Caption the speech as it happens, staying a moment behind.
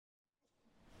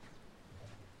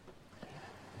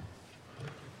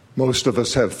Most of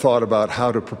us have thought about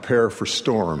how to prepare for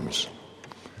storms.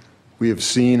 We have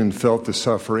seen and felt the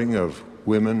suffering of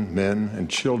women, men, and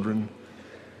children,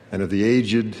 and of the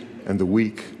aged and the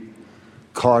weak,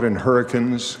 caught in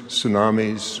hurricanes,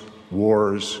 tsunamis,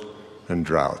 wars, and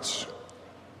droughts.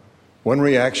 One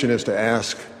reaction is to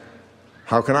ask,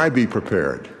 how can I be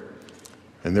prepared?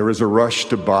 And there is a rush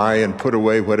to buy and put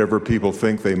away whatever people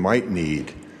think they might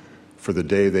need for the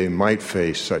day they might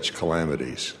face such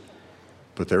calamities.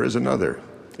 But there is another,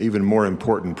 even more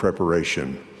important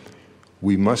preparation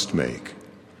we must make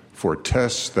for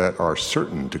tests that are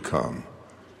certain to come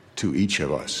to each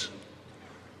of us.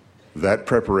 That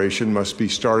preparation must be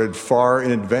started far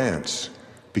in advance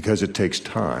because it takes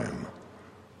time.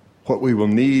 What we will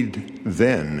need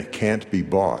then can't be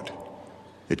bought.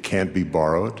 It can't be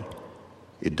borrowed.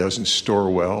 It doesn't store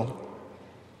well.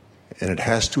 And it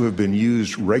has to have been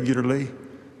used regularly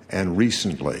and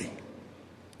recently.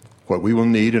 What we will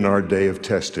need in our day of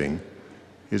testing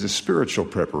is a spiritual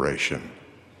preparation.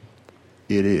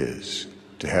 It is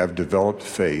to have developed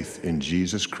faith in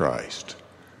Jesus Christ,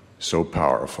 so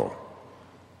powerful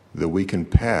that we can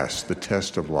pass the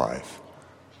test of life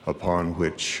upon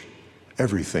which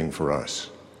everything for us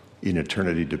in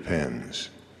eternity depends.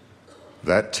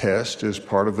 That test is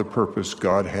part of the purpose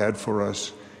God had for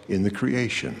us in the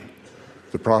creation.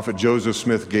 The prophet Joseph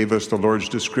Smith gave us the Lord's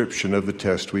description of the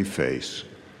test we face.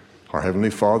 Our Heavenly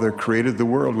Father created the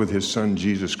world with His Son,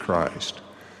 Jesus Christ.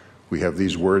 We have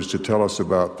these words to tell us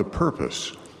about the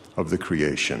purpose of the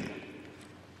creation.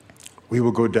 We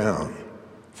will go down,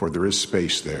 for there is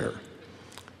space there.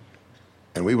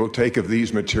 And we will take of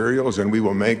these materials, and we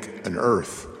will make an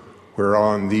earth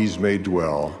whereon these may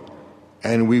dwell,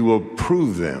 and we will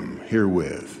prove them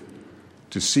herewith,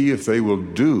 to see if they will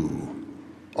do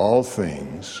all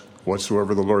things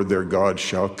whatsoever the Lord their God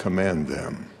shall command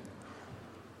them.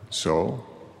 So,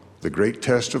 the great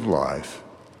test of life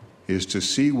is to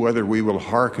see whether we will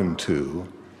hearken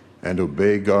to and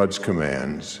obey God's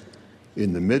commands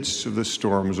in the midst of the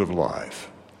storms of life.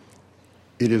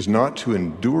 It is not to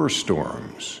endure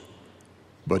storms,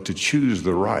 but to choose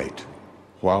the right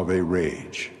while they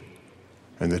rage.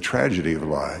 And the tragedy of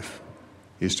life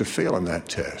is to fail in that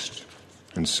test,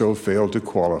 and so fail to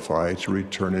qualify to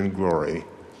return in glory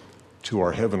to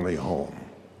our heavenly home.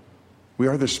 We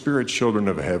are the spirit children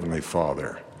of a Heavenly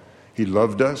Father. He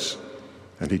loved us,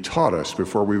 and He taught us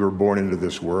before we were born into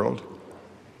this world.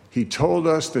 He told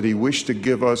us that He wished to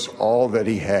give us all that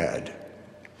He had.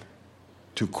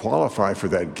 To qualify for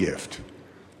that gift,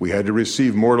 we had to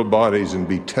receive mortal bodies and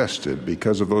be tested.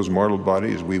 Because of those mortal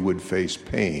bodies, we would face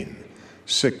pain,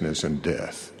 sickness, and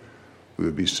death. We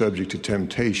would be subject to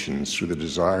temptations through the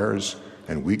desires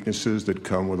and weaknesses that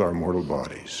come with our mortal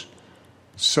bodies.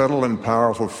 Subtle and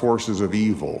powerful forces of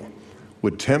evil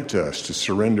would tempt us to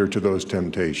surrender to those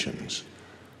temptations.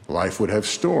 Life would have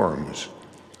storms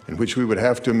in which we would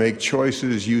have to make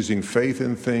choices using faith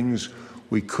in things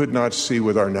we could not see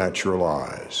with our natural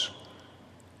eyes.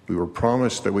 We were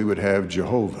promised that we would have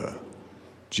Jehovah,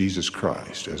 Jesus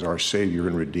Christ, as our Savior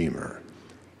and Redeemer.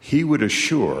 He would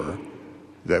assure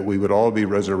that we would all be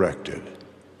resurrected,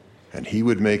 and He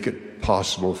would make it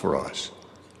possible for us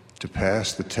to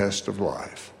pass the test of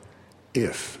life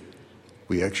if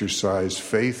we exercise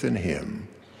faith in Him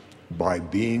by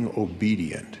being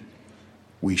obedient.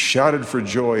 We shouted for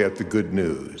joy at the good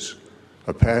news.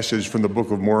 A passage from the Book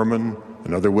of Mormon,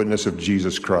 another witness of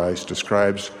Jesus Christ,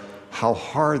 describes how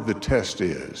hard the test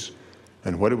is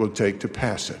and what it will take to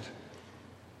pass it.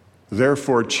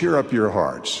 Therefore, cheer up your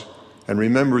hearts and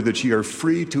remember that ye are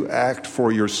free to act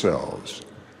for yourselves,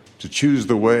 to choose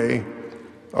the way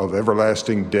of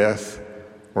everlasting death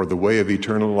or the way of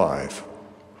eternal life.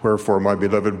 Wherefore, my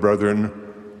beloved brethren,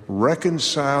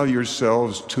 reconcile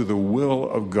yourselves to the will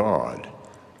of God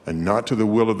and not to the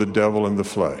will of the devil and the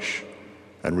flesh.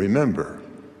 And remember,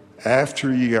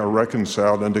 after ye are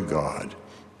reconciled unto God,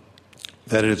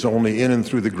 that it is only in and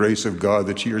through the grace of God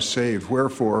that ye are saved.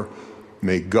 Wherefore,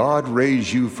 may God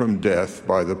raise you from death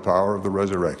by the power of the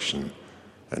resurrection,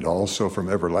 and also from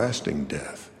everlasting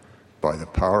death by the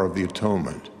power of the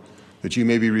atonement, that you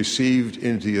may be received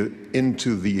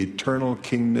into the eternal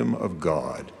kingdom of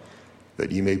God,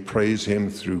 that ye may praise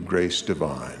Him through grace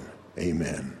divine.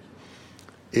 Amen.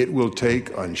 It will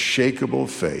take unshakable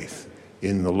faith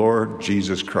in the Lord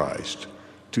Jesus Christ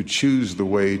to choose the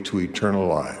way to eternal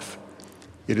life.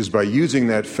 It is by using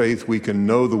that faith we can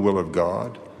know the will of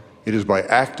God. It is by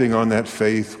acting on that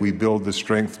faith we build the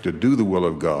strength to do the will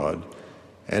of God.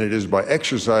 And it is by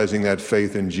exercising that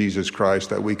faith in Jesus Christ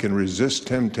that we can resist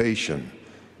temptation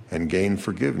and gain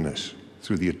forgiveness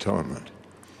through the atonement.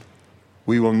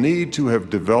 We will need to have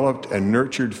developed and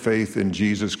nurtured faith in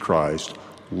Jesus Christ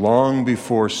long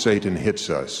before Satan hits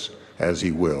us, as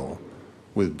he will,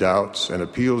 with doubts and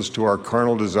appeals to our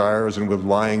carnal desires and with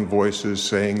lying voices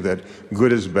saying that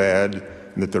good is bad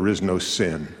and that there is no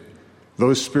sin.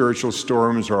 Those spiritual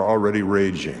storms are already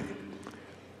raging.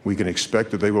 We can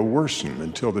expect that they will worsen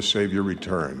until the Savior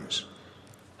returns.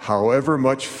 However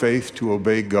much faith to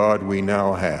obey God we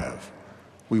now have,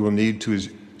 we will need to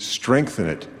strengthen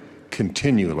it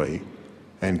continually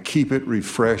and keep it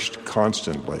refreshed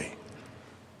constantly.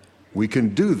 We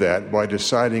can do that by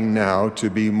deciding now to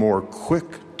be more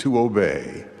quick to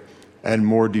obey and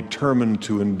more determined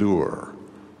to endure.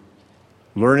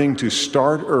 Learning to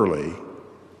start early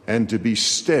and to be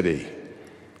steady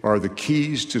are the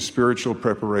keys to spiritual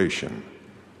preparation.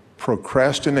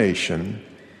 Procrastination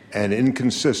and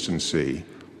inconsistency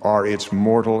are its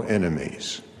mortal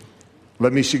enemies.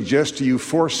 Let me suggest to you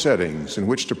 4 settings in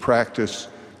which to practice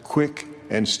quick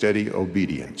and steady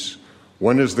obedience.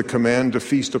 One is the command to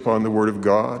feast upon the Word of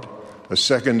God. A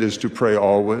second is to pray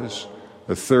always.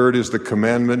 The third is the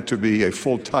commandment to be a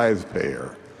full tithe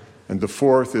payer. And the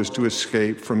fourth is to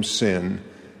escape from sin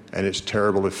and its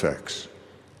terrible effects.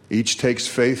 Each takes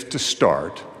faith to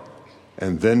start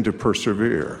and then to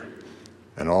persevere.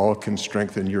 And all can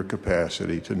strengthen your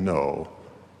capacity to know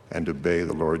and obey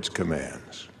the Lord's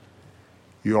commands.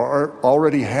 You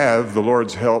already have the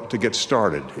Lord's help to get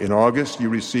started. In August, you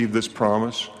received this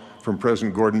promise from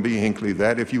President Gordon B. Hinckley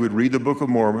that if you would read the Book of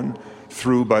Mormon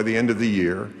through by the end of the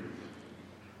year,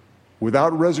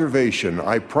 without reservation,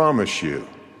 I promise you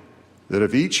that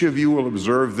if each of you will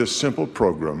observe this simple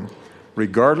program,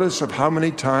 regardless of how many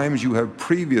times you have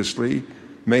previously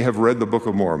may have read the Book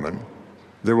of Mormon,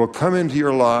 there will come into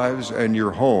your lives and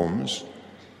your homes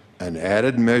an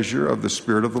added measure of the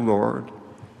Spirit of the Lord,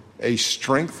 a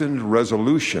strengthened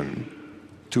resolution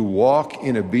to walk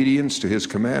in obedience to His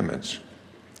commandments,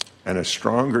 and a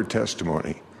stronger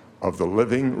testimony of the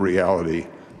living reality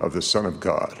of the Son of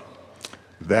God.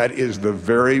 That is the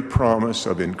very promise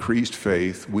of increased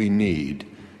faith we need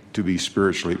to be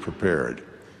spiritually prepared.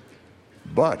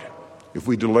 But if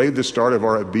we delayed the start of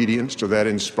our obedience to that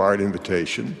inspired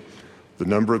invitation, the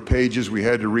number of pages we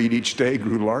had to read each day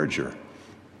grew larger.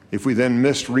 If we then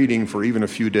missed reading for even a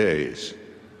few days,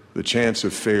 the chance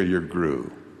of failure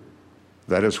grew.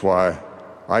 That is why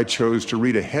I chose to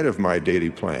read ahead of my daily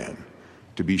plan,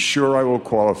 to be sure I will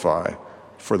qualify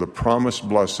for the promised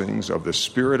blessings of the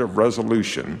spirit of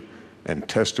resolution and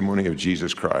testimony of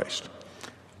Jesus Christ.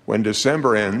 When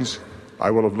December ends,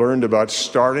 I will have learned about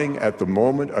starting at the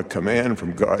moment a command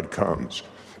from God comes,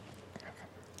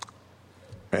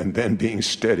 and then being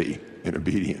steady in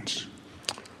obedience.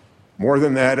 More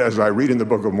than that, as I read in the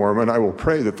Book of Mormon, I will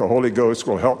pray that the Holy Ghost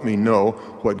will help me know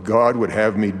what God would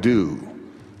have me do.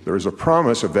 There is a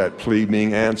promise of that plea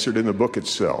being answered in the book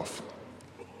itself.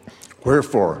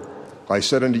 Wherefore, I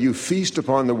said unto you, feast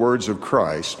upon the words of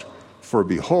Christ, for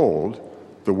behold,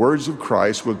 the words of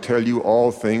Christ will tell you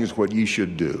all things what ye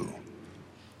should do.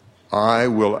 I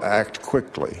will act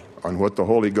quickly on what the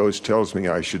Holy Ghost tells me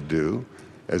I should do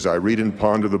as I read and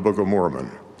ponder the Book of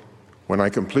Mormon. When I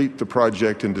complete the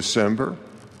project in December,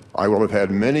 I will have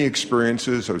had many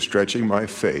experiences of stretching my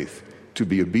faith to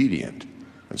be obedient,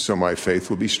 and so my faith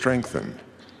will be strengthened.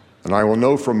 And I will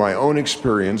know from my own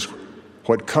experience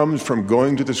what comes from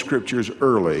going to the Scriptures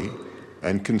early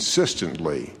and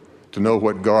consistently to know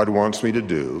what God wants me to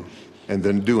do and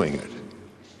then doing it.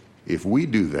 If we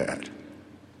do that,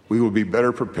 we will be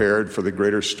better prepared for the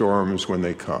greater storms when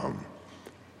they come.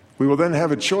 We will then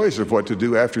have a choice of what to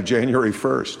do after January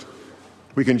 1st.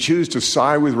 We can choose to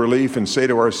sigh with relief and say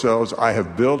to ourselves, I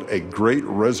have built a great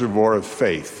reservoir of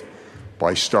faith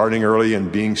by starting early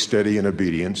and being steady in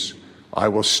obedience. I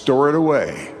will store it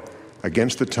away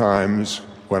against the times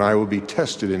when I will be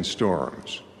tested in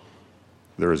storms.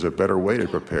 There is a better way to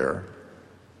prepare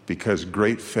because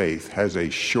great faith has a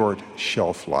short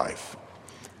shelf life.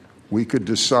 We could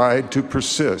decide to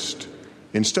persist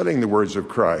in studying the words of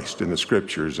Christ in the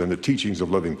Scriptures and the teachings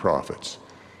of living prophets.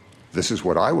 This is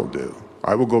what I will do.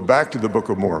 I will go back to the Book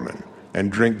of Mormon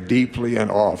and drink deeply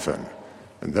and often,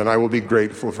 and then I will be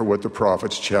grateful for what the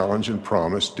prophets' challenge and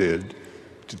promise did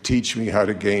to teach me how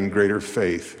to gain greater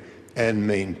faith and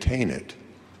maintain it.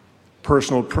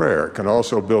 Personal prayer can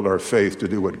also build our faith to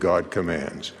do what God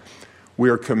commands. We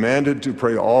are commanded to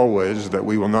pray always that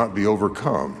we will not be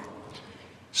overcome.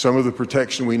 Some of the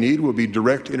protection we need will be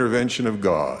direct intervention of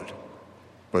God,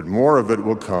 but more of it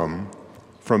will come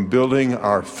from building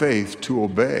our faith to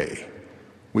obey.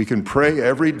 We can pray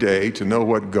every day to know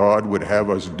what God would have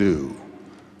us do.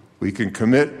 We can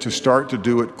commit to start to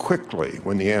do it quickly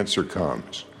when the answer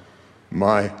comes.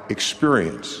 My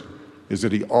experience is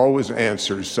that he always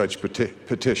answers such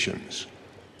petitions.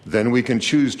 Then we can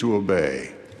choose to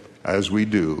obey. As we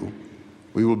do,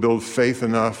 we will build faith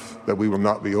enough that we will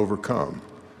not be overcome,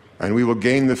 and we will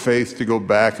gain the faith to go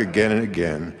back again and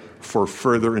again for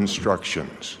further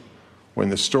instructions. When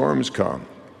the storms come,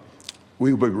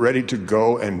 we will be ready to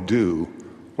go and do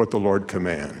what the Lord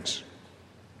commands.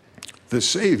 The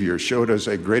Savior showed us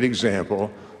a great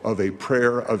example of a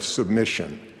prayer of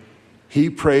submission. He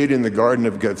prayed in the Garden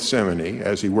of Gethsemane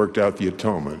as he worked out the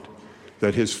atonement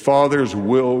that his Father's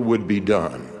will would be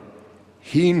done.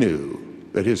 He knew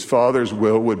that his Father's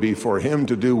will would be for him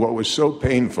to do what was so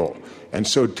painful and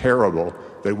so terrible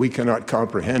that we cannot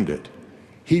comprehend it.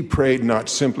 He prayed not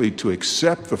simply to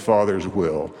accept the Father's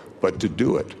will, but to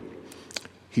do it.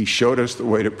 He showed us the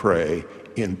way to pray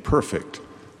in perfect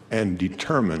and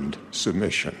determined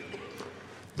submission.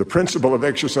 The principle of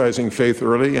exercising faith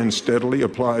early and steadily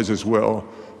applies as well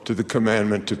to the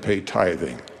commandment to pay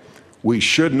tithing. We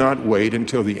should not wait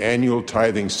until the annual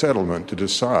tithing settlement to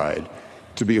decide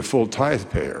to be a full tithe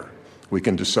payer. We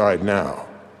can decide now.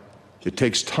 It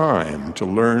takes time to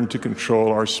learn to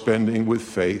control our spending with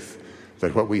faith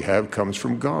that what we have comes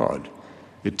from God.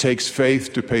 It takes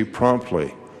faith to pay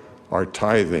promptly our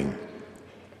tithing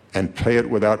and pay it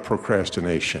without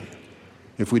procrastination.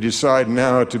 If we decide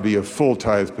now to be a full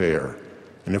tithe payer,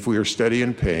 and if we are steady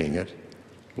in paying it,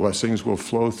 blessings will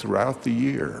flow throughout the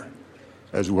year,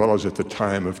 as well as at the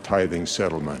time of tithing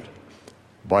settlement.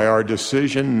 By our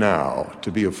decision now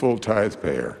to be a full tithe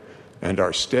payer and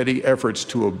our steady efforts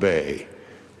to obey,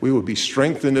 we will be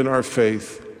strengthened in our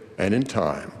faith, and in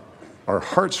time, our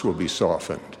hearts will be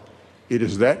softened. It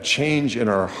is that change in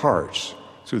our hearts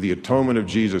through the atonement of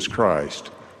Jesus Christ,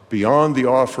 beyond the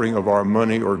offering of our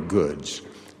money or goods,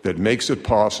 that makes it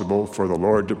possible for the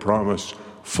Lord to promise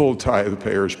full tithe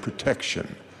payers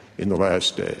protection in the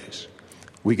last days.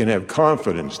 We can have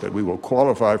confidence that we will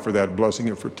qualify for that blessing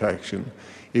of protection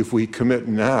if we commit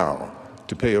now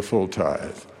to pay a full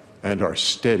tithe and are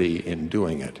steady in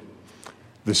doing it.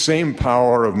 The same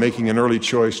power of making an early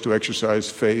choice to exercise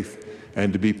faith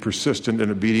and to be persistent in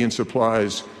obedience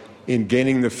applies in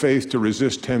gaining the faith to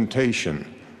resist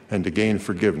temptation and to gain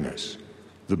forgiveness.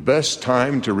 The best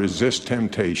time to resist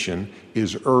temptation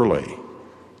is early.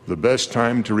 The best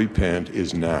time to repent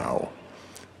is now.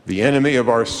 The enemy of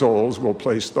our souls will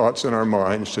place thoughts in our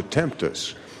minds to tempt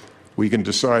us. We can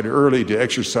decide early to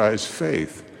exercise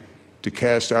faith, to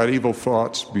cast out evil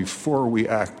thoughts before we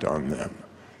act on them.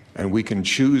 And we can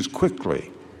choose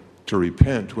quickly to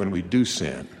repent when we do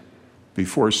sin,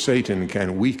 before Satan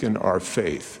can weaken our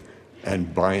faith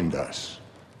and bind us.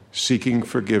 Seeking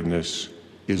forgiveness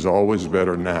is always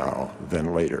better now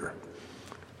than later.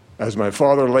 As my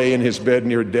father lay in his bed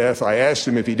near death, I asked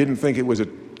him if he didn't think it was a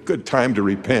good time to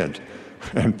repent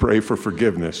and pray for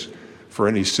forgiveness for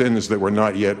any sins that were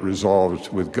not yet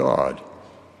resolved with God.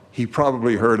 He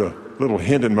probably heard a little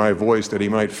hint in my voice that he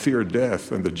might fear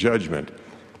death and the judgment.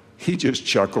 He just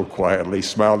chuckled quietly,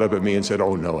 smiled up at me and said,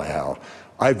 "Oh no, Hal,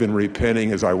 I've been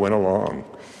repenting as I went along."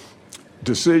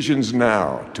 Decisions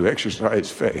now to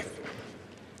exercise faith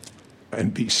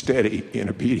and be steady in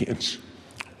obedience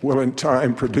will in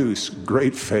time produce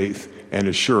great faith and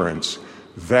assurance.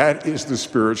 That is the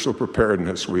spiritual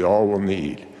preparedness we all will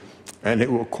need, and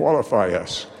it will qualify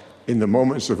us in the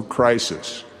moments of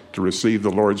crisis to receive the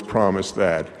Lord's promise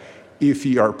that, "If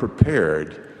ye are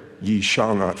prepared, ye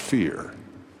shall not fear."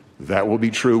 That will be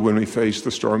true when we face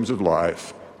the storms of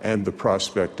life and the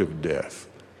prospect of death.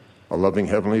 A loving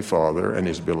Heavenly Father and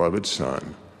His beloved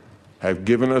Son have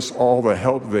given us all the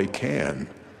help they can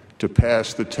to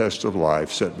pass the test of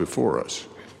life set before us.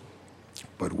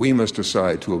 But we must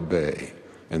decide to obey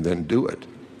and then do it.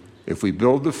 If we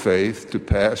build the faith to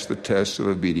pass the test of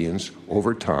obedience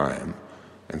over time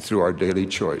and through our daily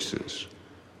choices,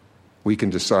 we can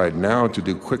decide now to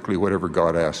do quickly whatever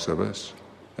God asks of us,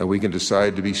 and we can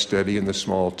decide to be steady in the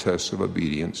small tests of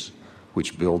obedience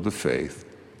which build the faith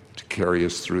to carry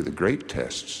us through the great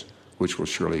tests which will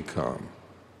surely come.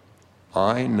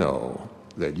 I know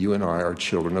that you and I are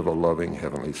children of a loving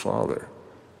Heavenly Father.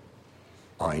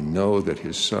 I know that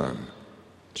His Son,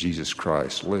 Jesus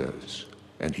Christ, lives,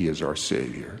 and He is our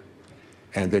Savior,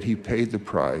 and that He paid the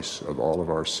price of all of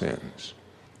our sins.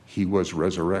 He was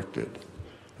resurrected,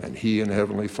 and He and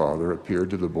Heavenly Father appeared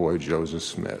to the boy Joseph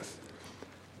Smith.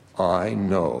 I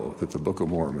know that the Book of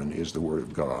Mormon is the Word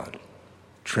of God,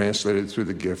 translated through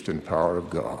the gift and power of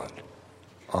God.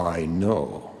 I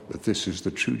know that this is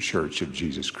the true church of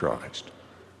Jesus Christ.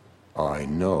 I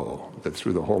know that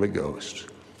through the Holy Ghost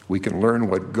we can learn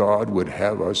what God would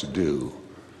have us do.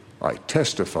 I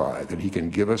testify that He can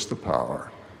give us the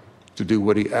power to do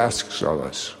what he asks of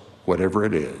us, whatever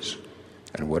it is,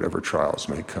 and whatever trials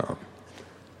may come.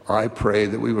 I pray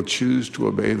that we will choose to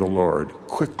obey the Lord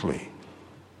quickly,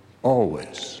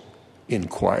 always, in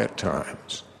quiet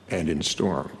times and in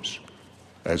storms.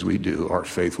 As we do, our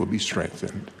faith will be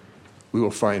strengthened. We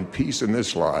will find peace in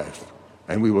this life,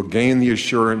 and we will gain the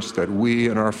assurance that we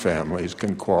and our families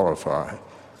can qualify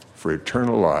for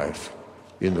eternal life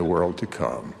in the world to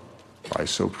come. I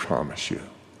so promise you.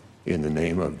 In the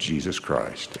name of Jesus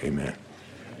Christ, amen.